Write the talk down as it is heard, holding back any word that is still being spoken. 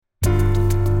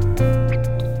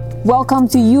Welcome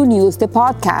to U News, the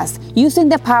podcast, using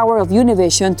the power of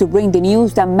Univision to bring the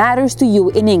news that matters to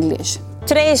you in English.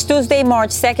 Today is Tuesday,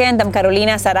 March 2nd. I'm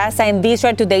Carolina Sarasa, and these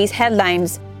are today's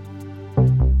headlines.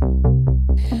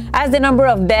 As the number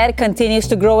of deaths continues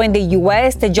to grow in the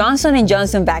U.S., the Johnson &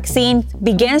 Johnson vaccine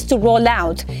begins to roll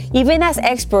out, even as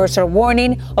experts are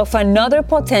warning of another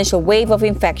potential wave of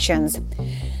infections.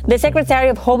 The Secretary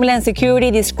of Homeland Security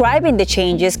describing the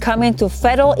changes coming to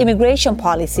federal immigration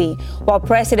policy, while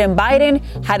President Biden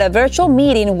had a virtual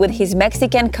meeting with his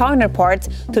Mexican counterpart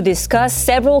to discuss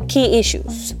several key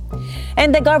issues.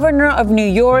 And the governor of New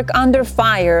York under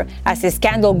fire as the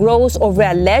scandal grows over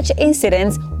alleged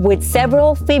incidents with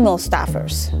several female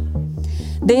staffers.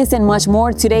 This and much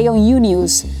more today on U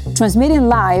News, transmitting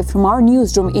live from our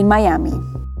newsroom in Miami.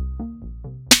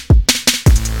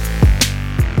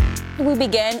 We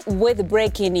begin with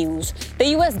breaking news. The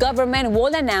U.S. government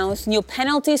will announce new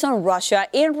penalties on Russia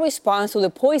in response to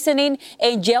the poisoning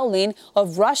and jailing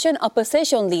of Russian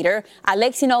opposition leader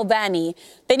Alexei Navalny.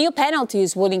 The new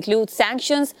penalties will include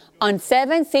sanctions on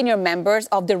 7 senior members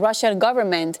of the Russian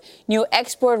government, new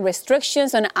export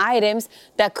restrictions on items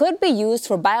that could be used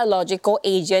for biological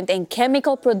agent and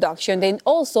chemical production, and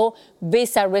also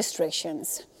visa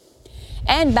restrictions.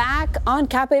 And back on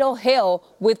Capitol Hill,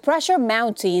 with pressure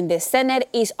mounting, the Senate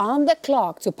is on the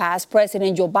clock to pass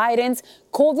President Joe Biden's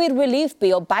COVID relief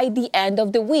bill by the end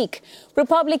of the week.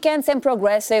 Republicans and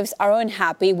progressives are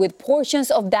unhappy with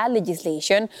portions of that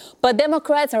legislation, but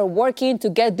Democrats are working to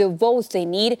get the votes they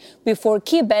need before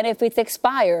key benefits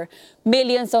expire.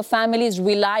 Millions of families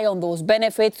rely on those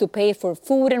benefits to pay for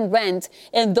food and rent,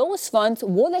 and those funds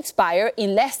will expire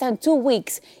in less than 2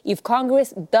 weeks if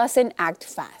Congress doesn't act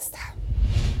fast.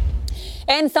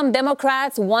 And some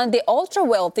Democrats want the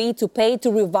ultra-wealthy to pay to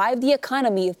revive the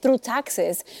economy through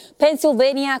taxes.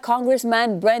 Pennsylvania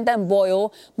Congressman Brendan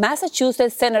Boyle,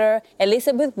 Massachusetts Senator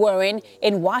Elizabeth Warren,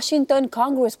 and Washington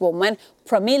Congresswoman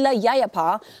Pramila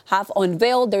Jayapal have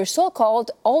unveiled their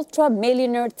so-called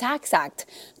Ultra-Millionaire Tax Act.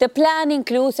 The plan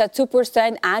includes a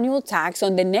 2% annual tax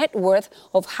on the net worth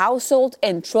of households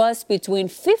and trusts between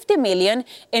 $50 million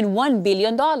and $1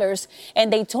 billion,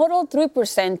 and a total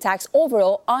 3% tax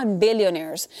overall on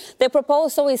billionaires. The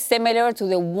proposal is similar to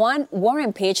the one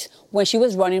Warren pitched when she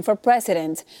was running for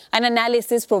president. An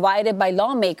analysis provided by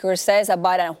lawmakers says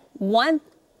about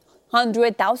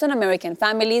 100,000 American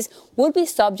families would be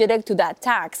subject to that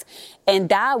tax, and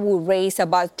that would raise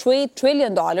about $3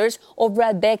 trillion over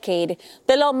a decade.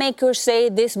 The lawmakers say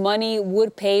this money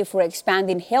would pay for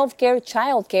expanding healthcare,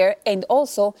 childcare, and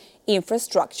also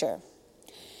infrastructure.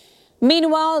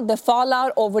 Meanwhile, the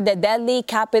fallout over the deadly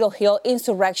Capitol Hill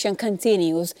insurrection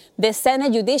continues. The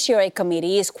Senate Judiciary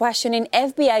Committee is questioning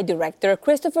FBI Director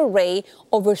Christopher Wray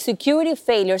over security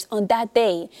failures on that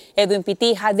day. Edwin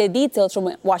Pitti has the details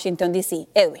from Washington, D.C.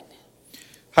 Edwin.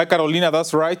 Hi, Carolina.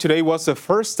 That's right. Today was the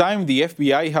first time the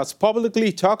FBI has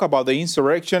publicly talked about the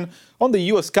insurrection on the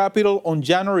U.S. Capitol on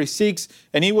January 6,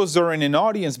 and it was during an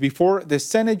audience before the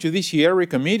Senate Judiciary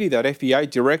Committee that FBI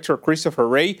Director Christopher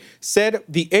Wray said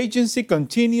the agency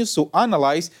continues to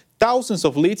analyze thousands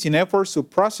of leads in efforts to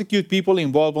prosecute people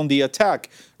involved on the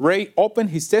attack. Wray opened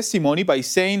his testimony by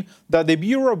saying that the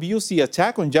Bureau views the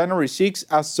attack on January 6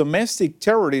 as domestic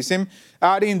terrorism,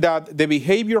 adding that the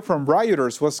behavior from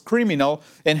rioters was criminal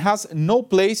and has no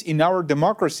place in our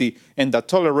democracy, and that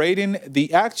tolerating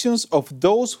the actions of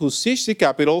those who sieged the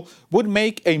Capitol would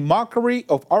make a mockery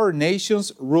of our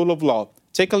nation's rule of law.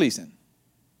 Take a listen.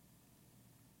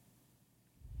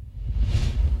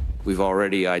 We've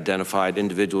already identified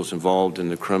individuals involved in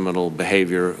the criminal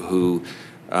behavior who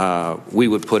we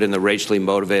would put in the racially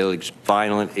motivated,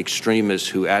 violent extremists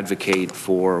who advocate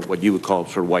for what you would call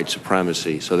for white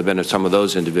supremacy. So there have been some of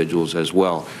those individuals as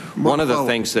well. One of the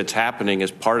things that's happening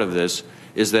as part of this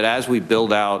is that as we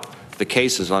build out the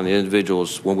cases on the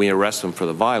individuals, when we arrest them for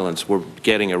the violence, we're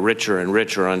getting a richer and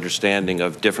richer understanding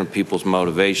of different people's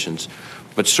motivations.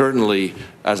 But certainly,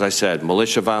 as I said,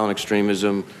 militia violent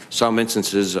extremism, some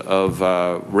instances of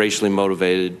racially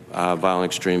motivated violent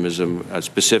extremism,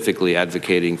 specifically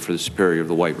advocating for the superiority of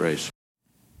the white race.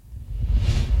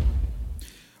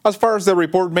 As far as the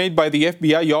report made by the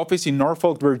FBI office in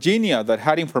Norfolk, Virginia, that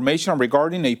had information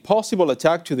regarding a possible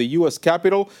attack to the U.S.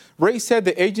 Capitol, Wray said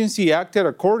the agency acted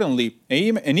accordingly.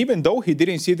 And even though he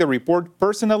didn't see the report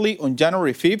personally on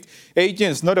January 5th,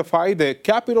 agents notified the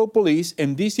Capitol Police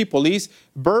and D.C. Police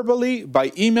verbally,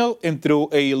 by email, and through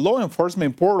a law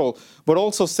enforcement portal, but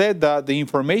also said that the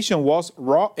information was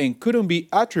raw and couldn't be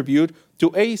attributed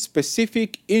to a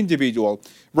specific individual.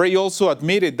 Wray also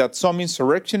admitted that some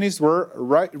insurrectionists were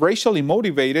racially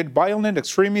motivated violent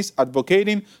extremists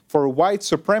advocating for white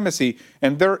supremacy,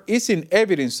 and there isn't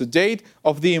evidence to date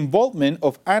of the involvement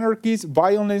of anarchists,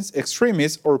 violent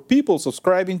extremists, or people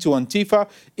subscribing to Antifa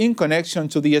in connection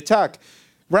to the attack.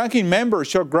 Ranking Member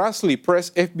Chuck Grassley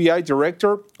pressed FBI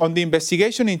Director on the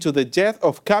investigation into the death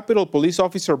of Capitol Police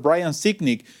Officer Brian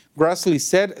Sicknick. Grassley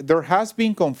said there has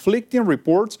been conflicting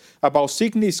reports about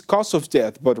Sicknick's cause of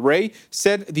death, but Wray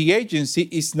said the agency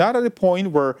is not at a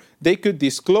point where they could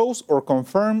disclose or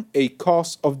confirm a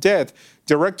cause of death.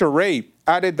 Director Wray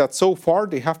added that so far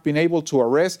they have been able to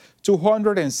arrest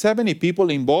 270 people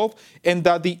involved and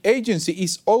that the agency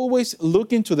is always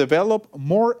looking to develop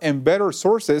more and better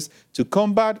sources to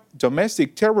combat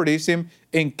domestic terrorism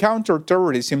and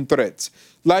counterterrorism threats.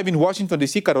 Live in Washington,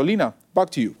 D.C., Carolina, back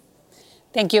to you.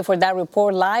 Thank you for that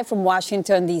report live from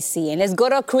Washington, D.C. And let's go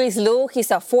to Chris Lu.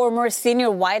 He's a former senior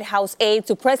White House aide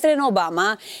to President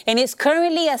Obama and is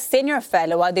currently a senior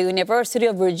fellow at the University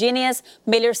of Virginia's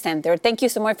Miller Center. Thank you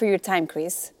so much for your time,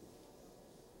 Chris.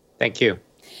 Thank you.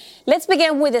 Let's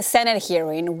begin with the Senate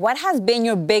hearing. What has been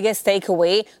your biggest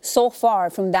takeaway so far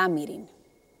from that meeting?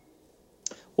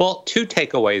 Well, two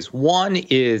takeaways. One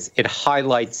is it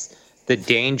highlights the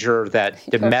danger that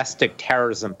domestic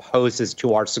terrorism poses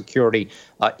to our security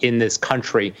in this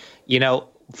country. You know,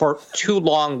 for too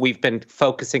long, we've been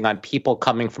focusing on people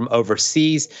coming from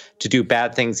overseas to do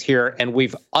bad things here, and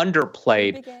we've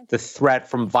underplayed the threat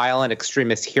from violent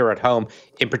extremists here at home,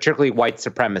 in particularly white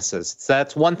supremacists. So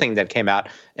that's one thing that came out.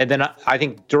 And then I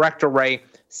think Director Wray,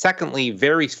 secondly,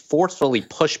 very forcefully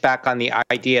pushed back on the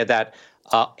idea that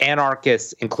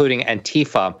anarchists, including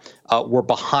Antifa, were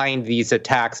behind these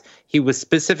attacks. He was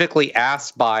specifically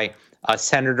asked by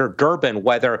Senator Durbin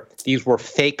whether these were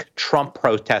fake Trump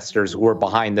protesters who were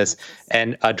behind this,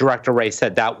 and Director Wray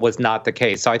said that was not the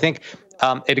case. So I think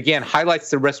it again highlights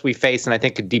the risk we face, and I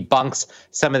think it debunks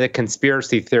some of the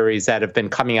conspiracy theories that have been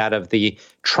coming out of the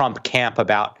Trump camp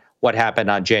about what happened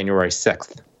on January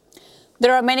 6th.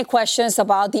 There are many questions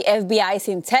about the FBI's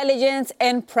intelligence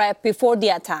and prep before the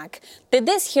attack. Did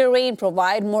this hearing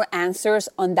provide more answers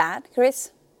on that, Chris?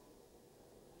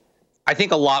 I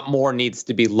think a lot more needs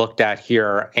to be looked at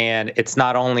here. And it's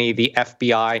not only the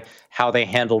FBI, how they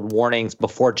handled warnings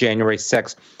before January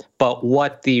 6th, but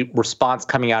what the response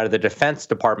coming out of the Defense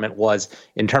Department was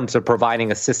in terms of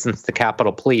providing assistance to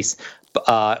Capitol Police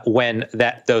when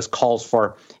those calls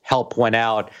for help went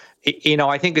out. You know,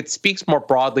 I think it speaks more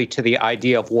broadly to the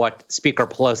idea of what Speaker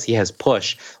Pelosi has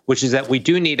pushed, which is that we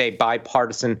do need a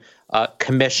bipartisan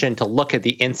commission to look at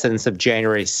the incidents of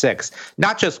January 6th,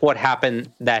 not just what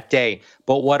happened that day,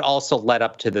 but what also led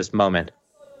up to this moment.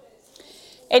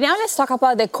 And now let's talk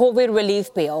about the COVID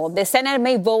relief bill. The Senate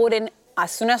may vote in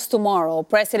as soon as tomorrow.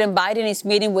 President Biden is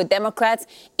meeting with Democrats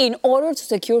in order to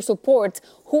secure support.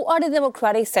 Who are the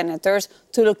Democratic senators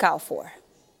to look out for?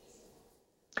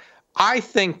 I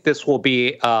think this will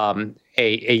be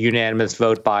a unanimous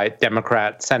vote by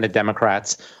Senate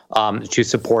Democrats to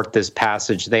support this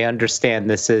passage. They understand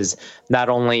this is not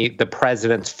only the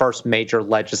president's first major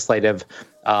legislative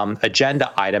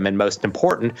agenda item and most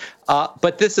important,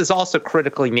 but this is also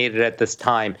critically needed at this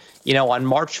time. You know, on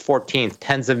March 14th,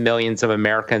 tens of millions of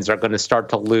Americans are going to start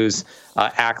to lose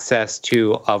access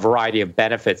to a variety of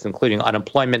benefits, including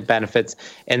unemployment benefits.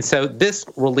 And so this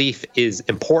relief is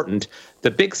important. The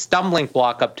big stumbling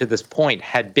block up to this point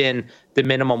had been the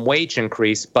minimum wage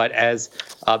increase, but as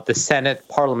the Senate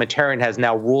parliamentarian has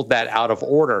now ruled that out of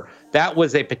order, that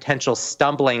was a potential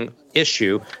stumbling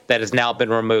issue that has now been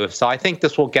removed. So I think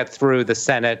this will get through the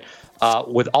Senate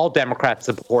with all Democrats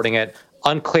supporting it.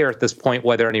 Unclear at this point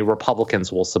whether any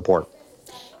Republicans will support.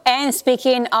 And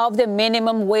speaking of the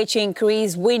minimum wage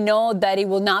increase, we know that it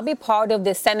will not be part of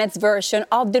the Senate's version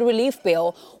of the relief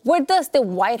bill. Where does the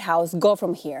White House go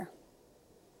from here?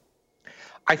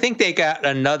 I think they got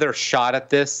another shot at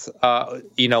this,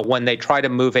 when they try to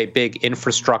move a big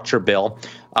infrastructure bill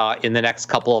in the next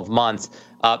couple of months.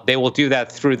 They will do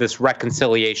that through this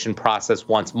reconciliation process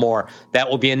once more. That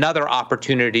will be another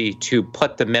opportunity to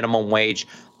put the minimum wage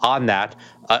on that.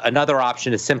 Another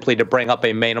option is simply to bring up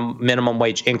a minimum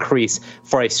wage increase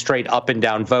for a straight up and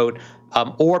down vote.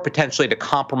 Or potentially to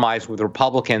compromise with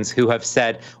Republicans who have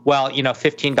said, well,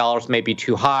 $15 may be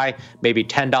too high, maybe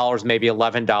 $10, maybe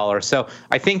 $11. So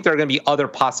I think there are going to be other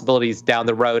possibilities down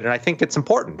the road. And I think it's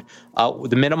important.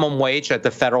 The minimum wage at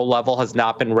the federal level has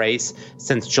not been raised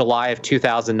since July of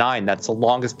 2009. That's the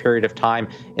longest period of time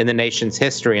in the nation's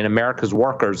history. And America's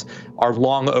workers are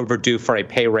long overdue for a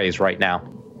pay raise right now.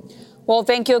 Well,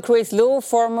 thank you, Chris Lu,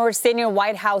 former senior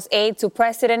White House aide to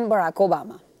President Barack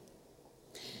Obama.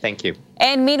 Thank you.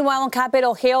 And meanwhile, on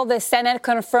Capitol Hill, the Senate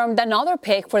confirmed another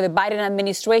pick for the Biden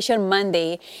administration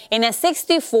Monday. In a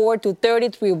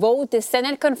 64-33 vote, the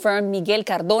Senate confirmed Miguel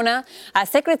Cardona as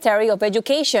Secretary of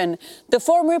Education. The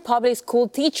former public school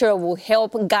teacher will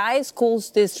help guide school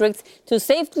districts to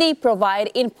safely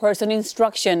provide in-person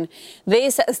instruction.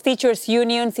 These teachers'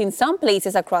 unions in some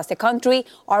places across the country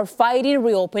are fighting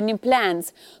reopening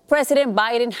plans. President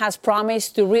Biden has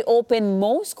promised to reopen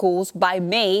most schools by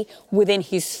May within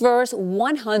his first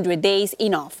 100 days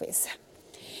in office.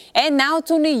 And now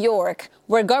to New York,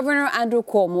 where Governor Andrew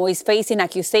Cuomo is facing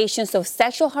accusations of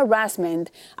sexual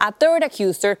harassment. A third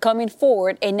accuser coming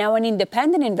forward, and now an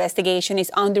independent investigation is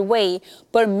underway,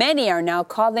 but many are now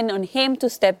calling on him to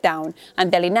step down.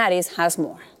 And Linares has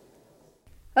more.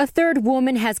 A third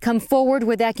woman has come forward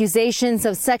with accusations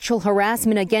of sexual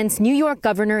harassment against New York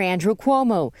Governor Andrew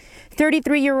Cuomo.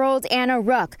 33-year-old Anna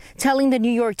Ruck telling the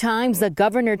New York Times the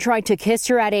governor tried to kiss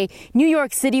her at a New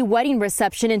York City wedding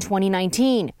reception in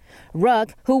 2019.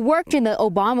 Ruck, who worked in the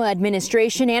Obama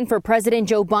administration and for President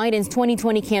Joe Biden's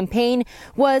 2020 campaign,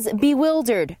 was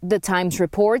bewildered, the Times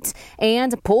reports,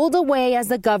 and pulled away as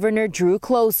the governor drew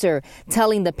closer,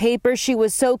 telling the paper she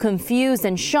was so confused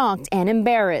and shocked and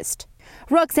embarrassed.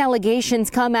 Ruck's allegations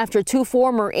come after two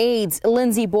former aides,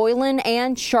 Lindsey Boylan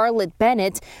and Charlotte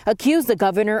Bennett, accused the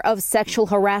governor of sexual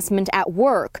harassment at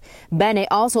work. Bennett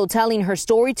also telling her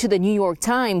story to the New York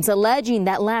Times, alleging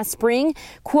that last spring,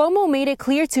 Cuomo made it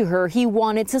clear to her he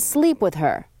wanted to sleep with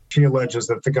her. She alleges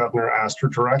that the governor asked her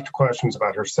direct questions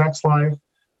about her sex life,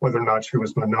 whether or not she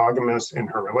was monogamous in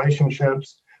her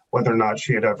relationships, whether or not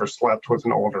she had ever slept with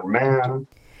an older man.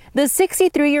 The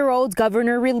 63-year-old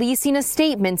governor releasing a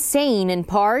statement saying in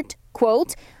part,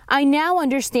 quote, "I now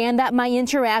understand that my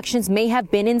interactions may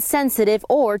have been insensitive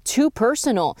or too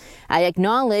personal. I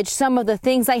acknowledge some of the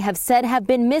things I have said have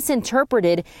been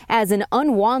misinterpreted as an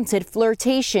unwanted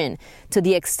flirtation. To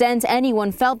the extent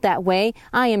anyone felt that way,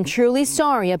 I am truly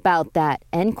sorry about that,"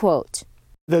 end quote.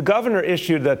 The governor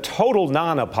issued a total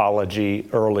non-apology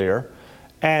earlier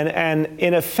and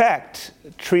in effect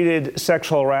treated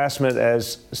sexual harassment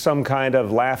as some kind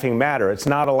of laughing matter. It's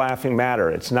not a laughing matter.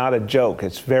 It's not a joke.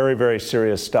 It's very, very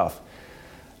serious stuff.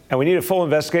 And we need a full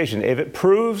investigation. If it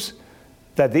proves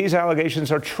that these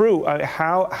allegations are true,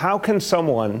 how can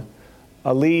someone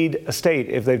lead a state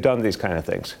if they've done these kind of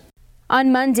things? On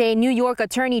Monday, New York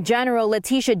Attorney General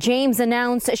Letitia James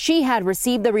announced she had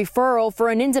received the referral for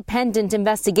an independent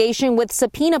investigation with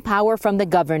subpoena power from the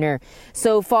governor.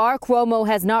 So far, Cuomo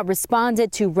has not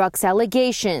responded to Ruck's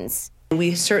allegations.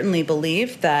 We certainly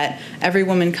believe that every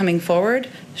woman coming forward,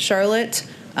 Charlotte,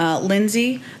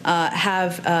 Lindsey,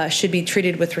 should be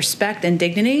treated with respect and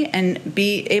dignity and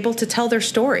be able to tell their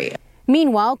story.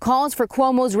 Meanwhile, calls for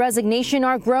Cuomo's resignation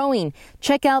are growing.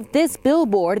 Check out this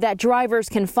billboard that drivers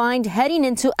can find heading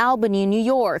into Albany, New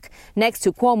York. Next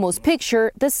to Cuomo's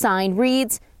picture, the sign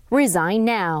reads, "Resign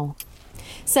now."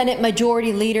 Senate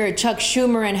Majority Leader Chuck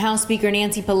Schumer and House Speaker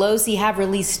Nancy Pelosi have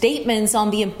released statements on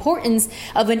the importance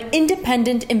of an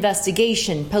independent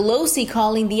investigation, Pelosi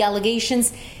calling the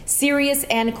allegations serious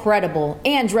and credible,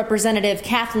 and Representative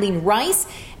Kathleen Rice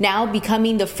now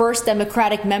becoming the first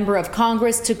Democratic member of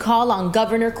Congress to call on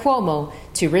Governor Cuomo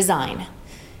to resign.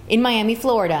 In Miami,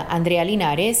 Florida, Andrea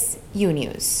Linares,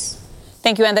 UNews.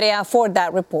 Thank you, Andrea, for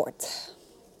that report.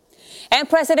 And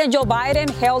President Joe Biden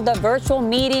held a virtual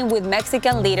meeting with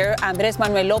Mexican leader Andrés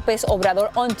Manuel Lopez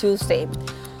Obrador on Tuesday.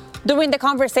 During the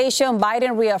conversation,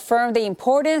 Biden reaffirmed the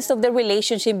importance of the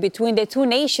relationship between the two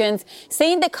nations,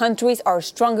 saying the countries are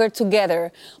stronger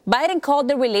together. Biden called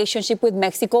the relationship with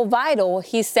Mexico vital.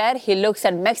 He said he looks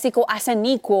at Mexico as an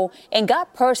equal and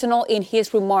got personal in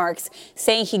his remarks,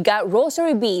 saying he got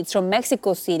rosary beads from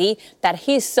Mexico City that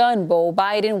his son, Beau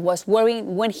Biden, was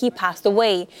wearing when he passed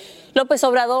away. Lopez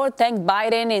Obrador thanked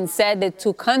Biden and said the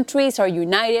two countries are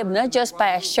united not just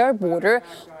by a shared border,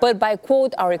 but by,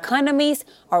 quote, our economies,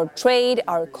 our trade,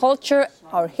 our culture,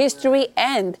 our history,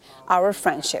 and our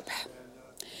friendship.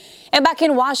 And back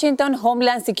in Washington,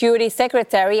 Homeland Security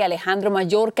Secretary Alejandro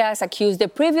Mayorkas accused the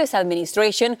previous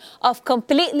administration of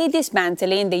completely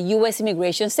dismantling the U.S.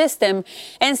 immigration system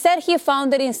and said he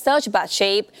found it in such bad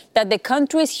shape that the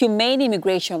country's humane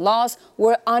immigration laws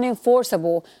were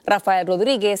unenforceable. Rafael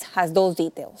Rodriguez has those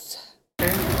details.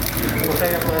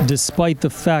 Despite the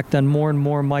fact that more and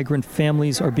more migrant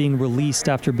families are being released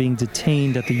after being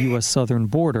detained at the U.S. southern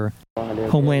border,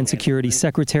 Homeland Security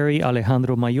Secretary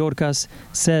Alejandro Mayorkas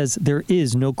says there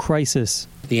is no crisis.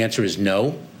 The answer is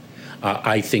no.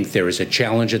 I think there is a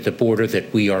challenge at the border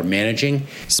that we are managing.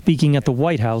 Speaking at the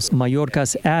White House,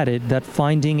 Mayorkas added that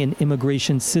finding an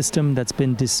immigration system that's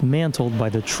been dismantled by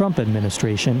the Trump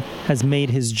administration has made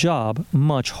his job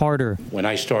much harder. When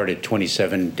I started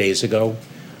 27 days ago,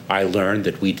 I learned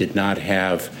that we did not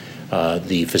have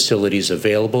the facilities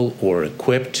available or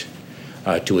equipped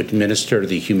to administer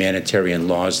the humanitarian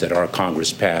laws that our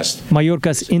Congress passed.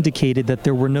 Mayorkas indicated that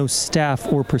there were no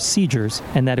staff or procedures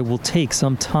and that it will take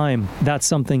some time. That's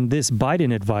something this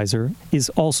Biden advisor is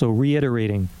also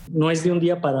reiterating. No es de un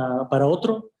día para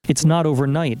otro. It's not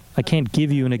overnight. I can't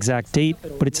give you an exact date,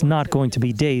 but it's not going to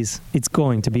be days. It's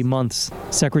going to be months.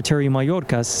 Secretary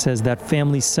Mayorkas says that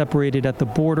families separated at the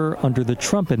border under the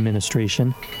Trump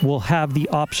administration will have the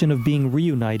option of being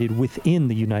reunited within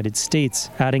the United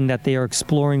States, adding that they are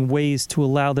exploring ways to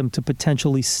allow them to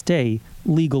potentially stay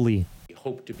legally.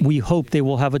 We hope they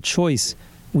will have a choice.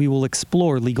 We will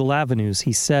explore legal avenues,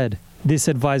 he said. This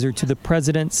advisor to the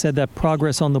president said that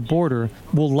progress on the border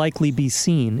will likely be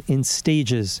seen in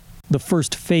stages. The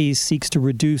first phase seeks to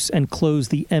reduce and close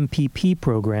the MPP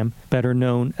program, better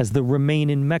known as the Remain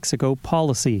in Mexico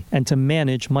policy, and to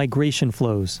manage migration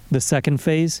flows. The second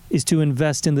phase is to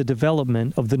invest in the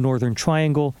development of the Northern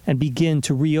Triangle and begin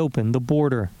to reopen the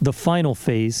border. The final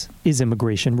phase is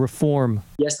immigration reform.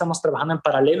 Ya estamos trabajando en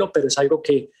paralelo, pero es algo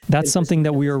que That's something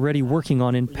that we are already working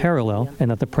on in parallel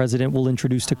and that the president will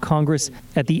introduce to Congress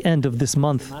at the end of this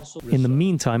month. In the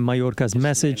meantime, Mayorkas'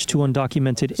 message to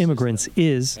undocumented immigrants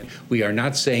is, we are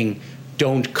not saying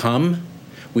don't come.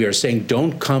 We are saying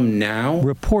don't come now.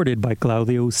 Reported by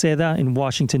Claudio Uceda in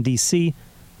Washington, D.C.,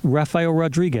 Rafael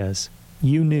Rodriguez,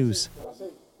 U News.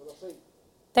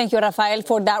 Thank you, Rafael,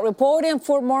 for that report. And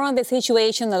for more on the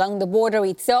situation along the border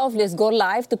itself, let's go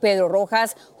live to Pedro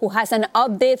Rojas, who has an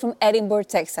update from Edinburgh,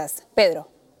 Texas. Pedro.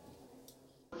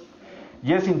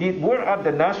 Yes, indeed. We're at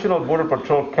the National Border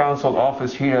Patrol Council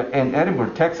office here in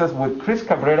Edinburgh, Texas, with Chris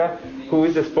Cabrera, who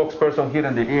is the spokesperson here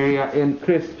in the area. And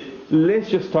Chris, let's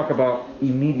just talk about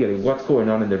immediately what's going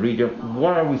on in the region.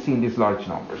 Why are we seeing these large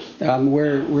numbers?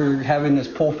 We're having this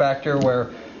pull factor where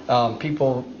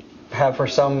people have, for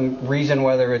some reason,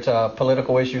 whether it's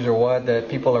political issues or what, that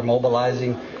people are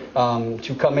mobilizing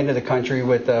to come into the country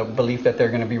with the belief that they're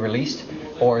going to be released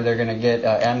or they're going to get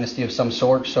amnesty of some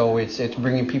sort. So it's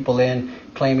bringing people in,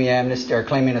 claiming amnesty or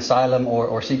claiming asylum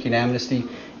or seeking amnesty,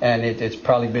 and it's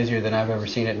probably busier than I've ever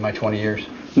seen it in my 20 years.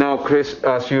 Now, Chris,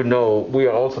 as you know, we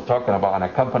are also talking about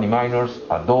unaccompanied minors,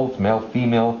 adults, male,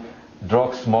 female,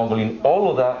 drug smuggling, all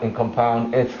of that in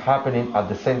compound, it's happening at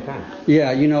the same time.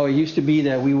 Yeah, you know, it used to be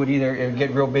that we would either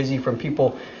get real busy from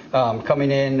people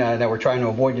coming in that were trying to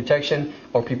avoid detection,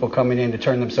 or people coming in to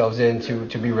turn themselves in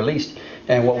to be released.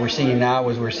 And what we're seeing now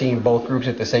is we're seeing both groups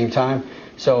at the same time.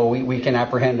 So we can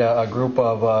apprehend a group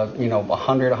of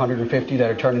 100, 150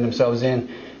 that are turning themselves in.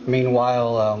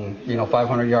 Meanwhile,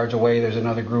 500 yards away, there's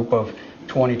another group of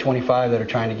 20, 25 that are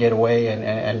trying to get away,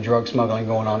 and drug smuggling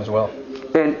going on as well.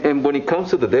 And when it comes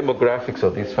to the demographics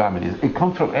of these families, it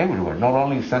comes from everywhere, not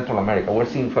only Central America. We're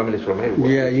seeing families from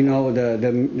everywhere. Yeah, you know,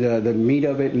 the meat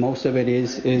of it, most of it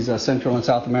is Central and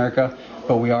South America,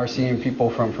 but we are seeing people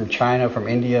from China, from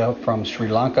India, from Sri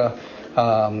Lanka,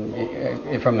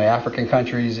 from the African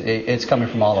countries. It's coming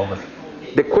from all over.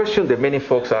 The question that many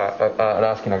folks are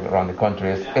asking around the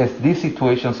country is this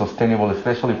situation sustainable,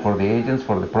 especially for the agents,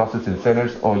 for the processing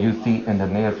centers, or you see in the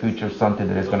near future something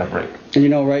that is going to break? You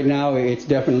know, right now it's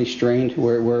definitely strained.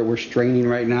 We're straining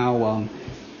right now.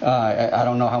 I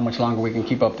don't know how much longer we can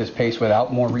keep up this pace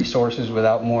without more resources,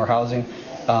 without more housing.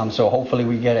 So hopefully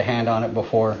we get a hand on it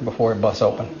before it busts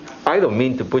open. I don't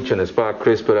mean to put you on the spot,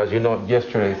 Chris, but as you know,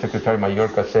 yesterday Secretary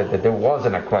Mayorkas said that there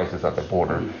wasn't a crisis at the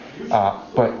border.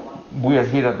 But we are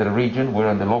here at the region, we're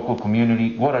in the local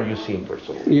community. What are you seeing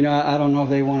personally? You know, I don't know if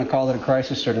they want to call it a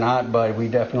crisis or not, but we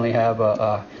definitely have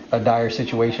a dire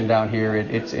situation down here.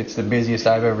 It's the busiest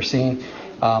I've ever seen.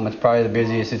 It's probably the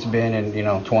busiest it's been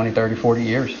in 20, 30, 40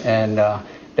 years. And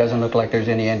doesn't look like there's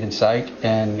any end in sight.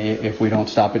 And if we don't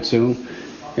stop it soon,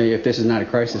 if this is not a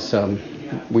crisis,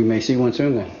 we may see one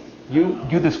soon then.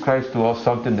 You described to us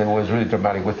something that was really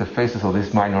dramatic with the faces of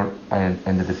this minor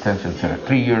and the detention center.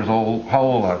 3 years old. How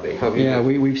old are they? Yeah,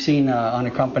 we've seen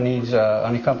unaccompanied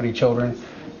children.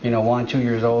 1, 2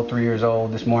 years old, 3 years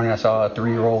old. This morning I saw a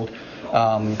 3-year-old.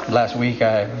 Last week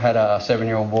I had a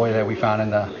 7-year-old boy that we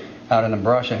found out in the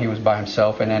brush, and he was by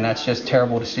himself. And that's just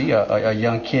terrible to see a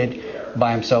young kid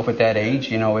by himself at that age.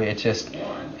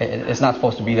 It's not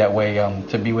supposed to be that way,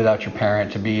 to be without your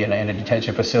parent, to be in a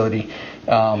detention facility,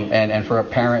 and for a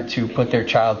parent to put their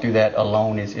child through that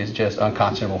alone is just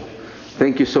unconscionable.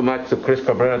 Thank you so much to Chris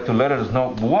Cabrera to let us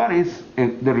know what is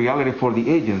the reality for the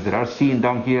agents that are seen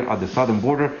down here at the southern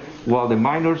border, while the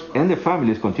minors and the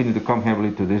families continue to come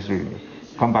heavily to this region.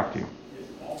 Come back to you.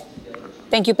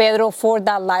 Thank you, Pedro, for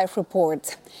that live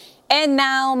report. And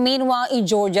now, meanwhile, in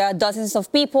Georgia, dozens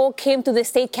of people came to the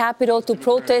state capitol to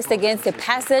protest against the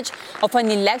passage of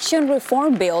an election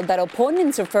reform bill that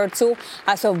opponents refer to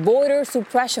as a voter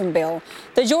suppression bill.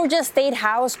 The Georgia State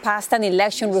House passed an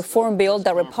election reform bill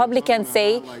that Republicans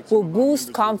say will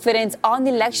boost confidence on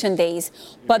election days,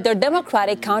 but their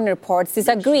Democratic counterparts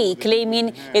disagree,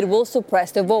 claiming it will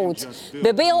suppress the vote.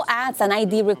 The bill adds an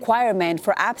ID requirement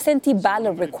for absentee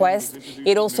ballot requests.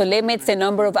 It also limits the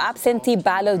number of absentee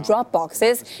ballot drop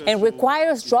boxes and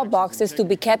requires drop boxes to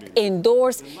be kept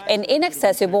indoors and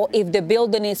inaccessible if the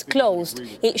building is closed.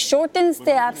 It shortens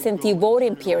the absentee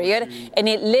voting period and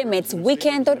it limits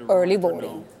weekend or early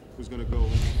voting.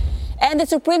 And the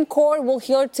Supreme Court will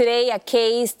hear today a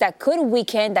case that could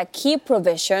weaken the key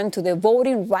provision to the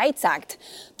Voting Rights Act.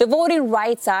 The Voting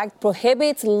Rights Act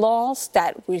prohibits laws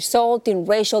that result in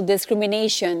racial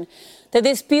discrimination. The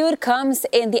dispute comes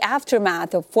in the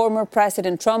aftermath of former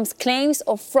President Trump's claims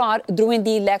of fraud during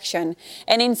the election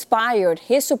and inspired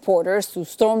his supporters to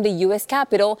storm the U.S.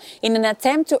 Capitol in an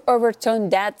attempt to overturn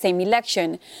that same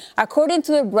election. According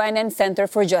to the Brennan Center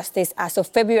for Justice, as of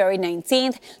February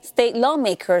 19th, state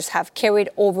lawmakers have carried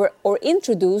over or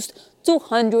introduced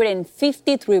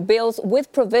 253 bills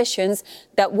with provisions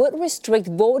that would restrict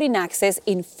voting access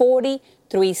in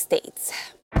 43 states.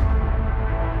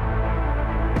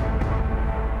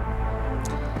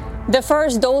 The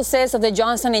first doses of the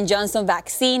Johnson & Johnson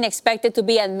vaccine expected to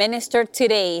be administered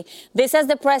today. This as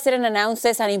the president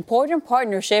announces an important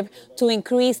partnership to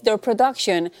increase their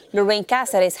production. Lorraine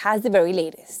Cáceres has the very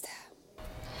latest.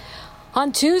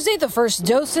 On Tuesday, the first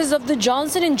doses of the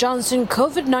Johnson & Johnson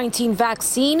COVID-19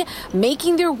 vaccine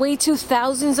making their way to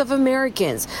thousands of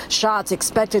Americans. Shots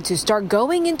expected to start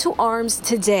going into arms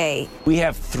today. We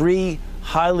have 3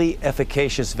 highly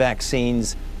efficacious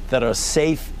vaccines that are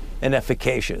safe and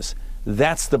efficacious.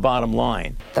 That's the bottom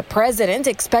line. The president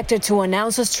expected to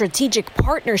announce a strategic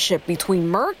partnership between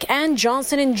Merck and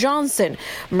Johnson & Johnson.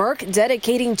 Merck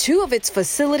dedicating 2 of its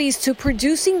facilities to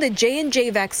producing the J&J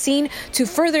vaccine to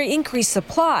further increase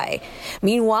supply.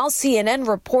 Meanwhile, CNN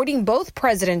reporting both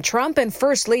President Trump and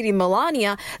First Lady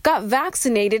Melania got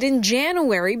vaccinated in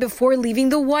January before leaving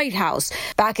the White House.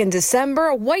 Back in December,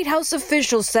 a White House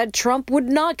official said Trump would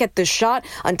not get the shot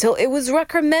until it was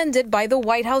recommended by the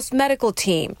White House medical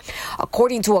team.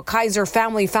 According to a Kaiser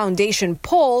Family Foundation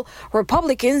poll,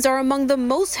 Republicans are among the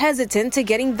most hesitant to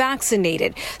getting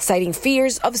vaccinated, citing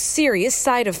fears of serious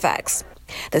side effects.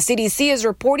 The CDC is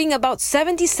reporting about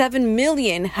 77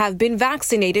 million have been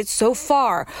vaccinated so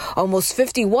far. Almost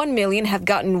 51 million have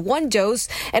gotten 1 dose,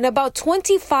 and about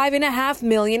 25.5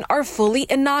 million are fully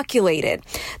inoculated.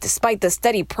 Despite the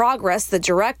steady progress, the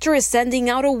director is sending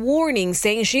out a warning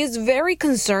saying she is very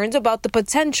concerned about the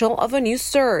potential of a new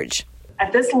surge.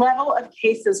 At this level of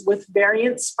cases with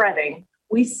variants spreading,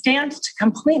 we stand to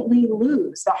completely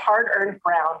lose the hard-earned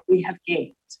ground we have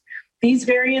gained. These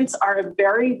variants are a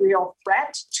very real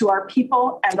threat to our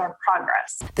people and our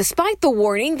progress. Despite the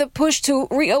warning, the push to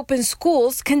reopen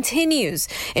schools continues.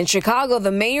 In Chicago,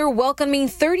 the mayor welcoming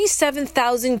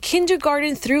 37,000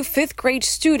 kindergarten through 5th grade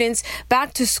students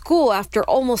back to school after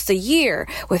almost a year,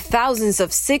 with thousands of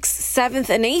 6th, 7th,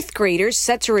 and 8th graders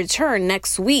set to return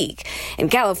next week. In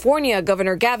California,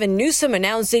 Governor Gavin Newsom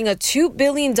announcing a $2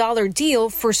 billion deal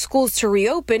for schools to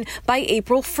reopen by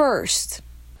April 1st.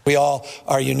 We all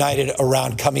are united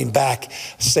around coming back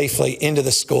safely into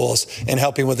the schools and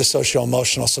helping with the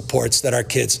social-emotional supports that our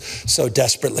kids so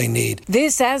desperately need.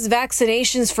 This as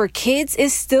vaccinations for kids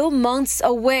is still months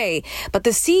away. But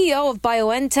the CEO of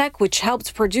BioNTech, which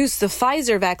helped produce the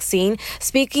Pfizer vaccine,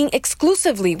 speaking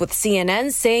exclusively with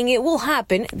CNN, saying it will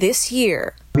happen this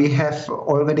year. We have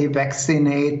already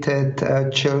vaccinated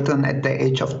children at the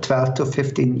age of 12 to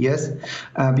 15 years.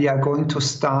 We are going to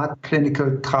start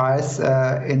clinical trials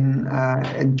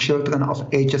in children of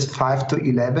ages 5 to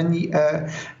 11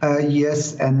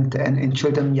 years and in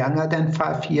children younger than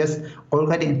 5 years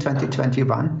already in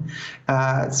 2021.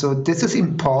 So this is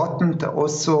important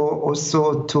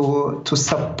also to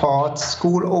support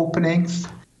school openings.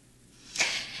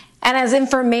 And as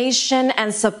information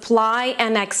and supply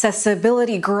and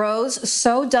accessibility grows,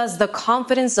 so does the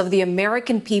confidence of the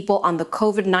American people on the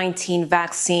COVID-19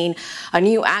 vaccine. A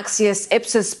new Axios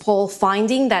Ipsos poll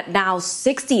finding that now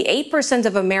 68%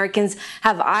 of Americans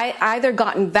have either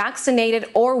gotten vaccinated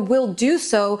or will do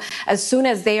so as soon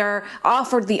as they are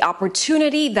offered the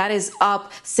opportunity. That is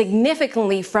up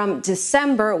significantly from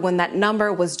December, when that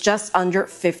number was just under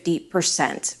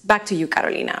 50%. Back to you,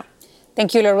 Carolina.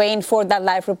 Thank you, Lorraine, for that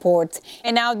live report.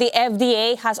 And now the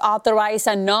FDA has authorized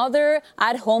another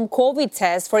at-home COVID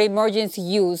test for emergency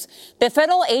use. The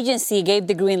federal agency gave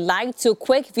the green light to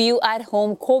QuickVue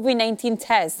at-home COVID-19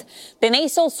 test. The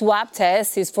nasal swab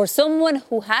test is for someone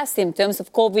who has symptoms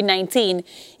of COVID-19.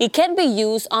 It can be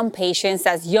used on patients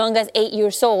as young as 8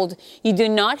 years old. You do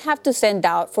not have to send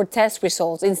out for test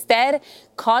results. Instead,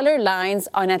 color lines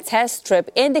on a test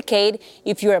strip indicate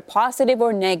if you are positive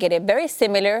or negative, very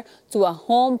similar to a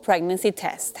home pregnancy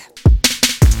test.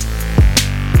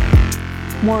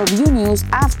 More View News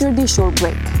after this short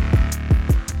break.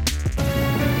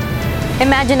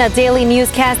 Imagine a daily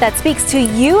newscast that speaks to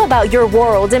you about your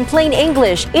world in plain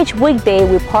English. Each weekday,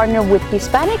 we partner with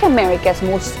Hispanic America's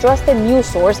most trusted news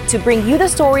source to bring you the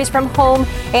stories from home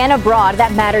and abroad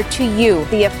that matter to you.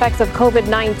 The effects of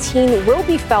COVID-19 will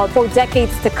be felt for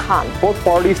decades to come. Both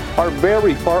parties are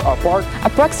very far apart.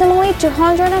 Approximately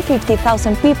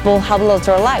 250,000 people have lost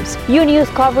their lives. U News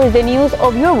covers the news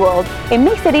of your world and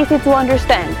makes it easy to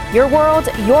understand. Your world,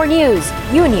 your news.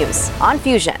 U News on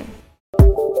Fusion.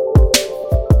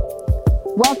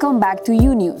 Welcome back to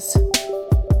U News.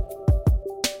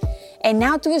 And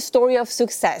now to a story of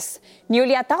success.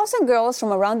 Nearly 1,000 girls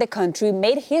from around the country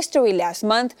made history last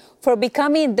month for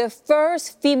becoming the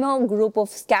first female group of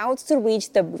scouts to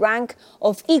reach the rank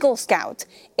of Eagle Scout.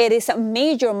 It is a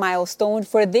major milestone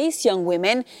for these young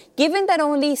women, given that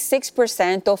only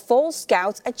 6% of all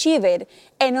scouts achieve it.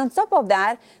 And on top of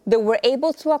that, they were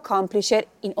able to accomplish it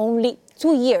in only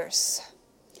 2 years.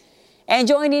 And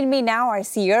joining me now are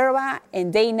Sierra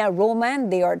and Dana Roman.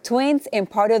 They are twins and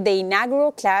part of the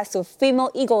inaugural class of female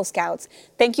Eagle Scouts.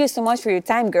 Thank you so much for your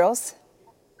time, girls.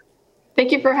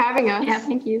 Thank you for having us. Yeah,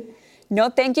 thank you. No,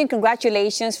 thank you and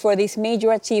congratulations for this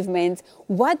major achievement.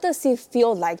 What does it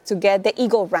feel like to get the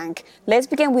Eagle rank? Let's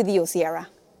begin with you, Sierra.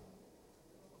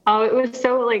 Oh, it was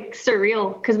so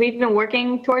surreal because we've been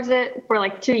working towards it for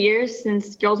 2 years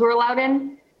since girls were allowed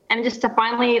in. And just to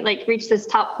finally reach this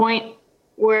top point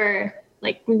where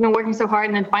we've been working so hard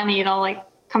and then finally it all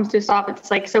comes to a stop.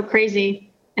 It's so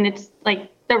crazy. And it's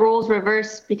the roles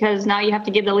reverse because now you have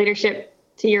to give the leadership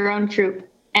to your own troop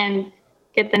and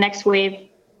get the next wave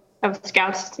of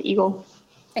scouts to Eagle.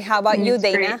 And how about you,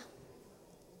 Dana?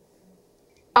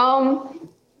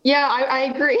 Yeah,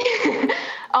 I agree.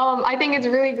 I think it's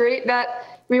really great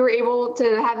that we were able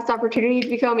to have this opportunity to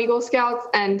become Eagle Scouts,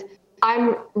 and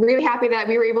I'm really happy that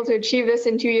we were able to achieve this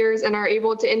in 2 years and are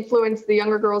able to influence the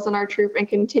younger girls in our troop and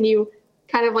continue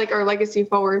kind of our legacy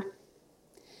forward.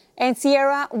 And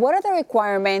Sierra, what are the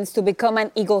requirements to become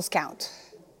an Eagle Scout?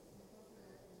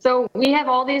 So we have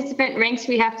all these different ranks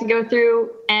we have to go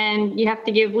through, and you have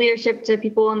to give leadership to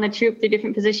people in the troop through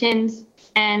different positions.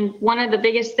 And one of the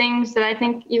biggest things that I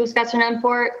think Eagle Scouts are known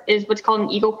for is what's called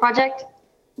an Eagle Project,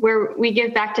 where we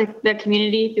give back to the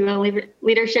community through a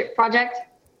leadership project.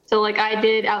 So I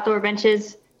did outdoor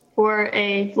benches for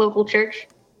a local church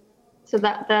so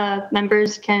that the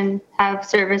members can have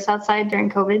service outside during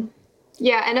COVID.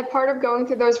 Yeah, and a part of going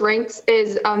through those ranks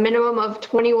is a minimum of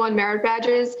 21 merit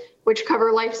badges, which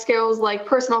cover life skills like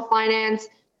personal finance,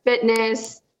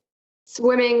 fitness,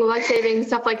 swimming, life-saving,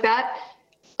 stuff like that.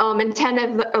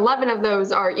 And 11 of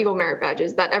those are Eagle merit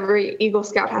badges that every Eagle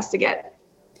Scout has to get.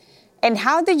 And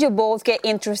how did you both get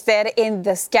interested in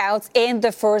the Scouts in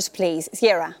the first place?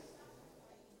 Sierra?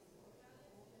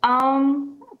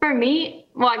 For me,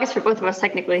 well, I guess for both of us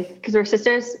technically, because we're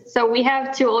sisters. So we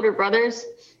have 2 older brothers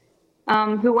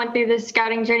who went through this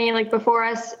scouting journey before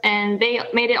us, and they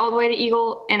made it all the way to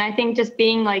Eagle. And I think just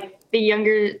being the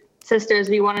younger sisters,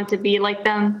 we wanted to be like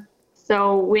them.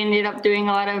 So we ended up doing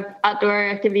a lot of outdoor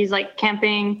activities like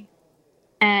camping,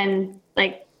 and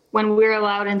when we were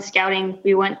allowed in scouting,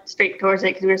 we went straight towards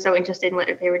it because we were so interested in what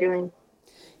they were doing.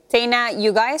 Dana,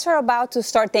 you guys are about to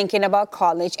start thinking about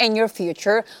college and your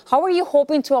future. How are you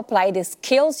hoping to apply the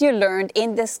skills you learned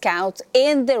in the Scouts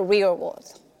in the real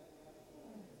world?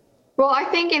 Well, I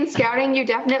think in scouting, you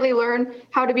definitely learn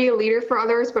how to be a leader for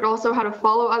others, but also how to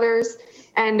follow others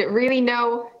and really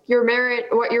know your merit,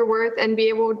 what you're worth, and be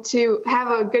able to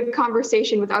have a good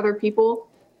conversation with other people.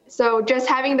 So just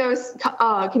having those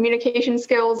communication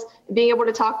skills, being able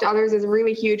to talk to others is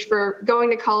really huge for going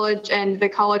to college and the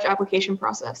college application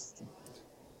process.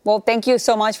 Well, thank you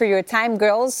so much for your time,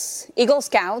 girls. Eagle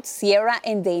Scouts, Sierra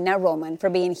and Dana Roman, for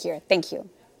being here. Thank you.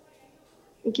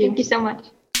 Thank you. Thank you so much.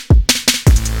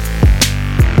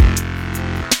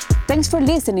 Thanks for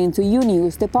listening to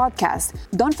UNews, the podcast.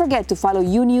 Don't forget to follow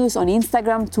UNews on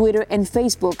Instagram, Twitter, and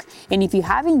Facebook. And if you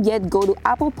haven't yet, go to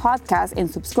Apple Podcasts and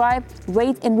subscribe,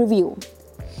 rate, and review.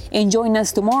 And join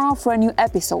us tomorrow for a new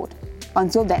episode.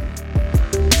 Until then.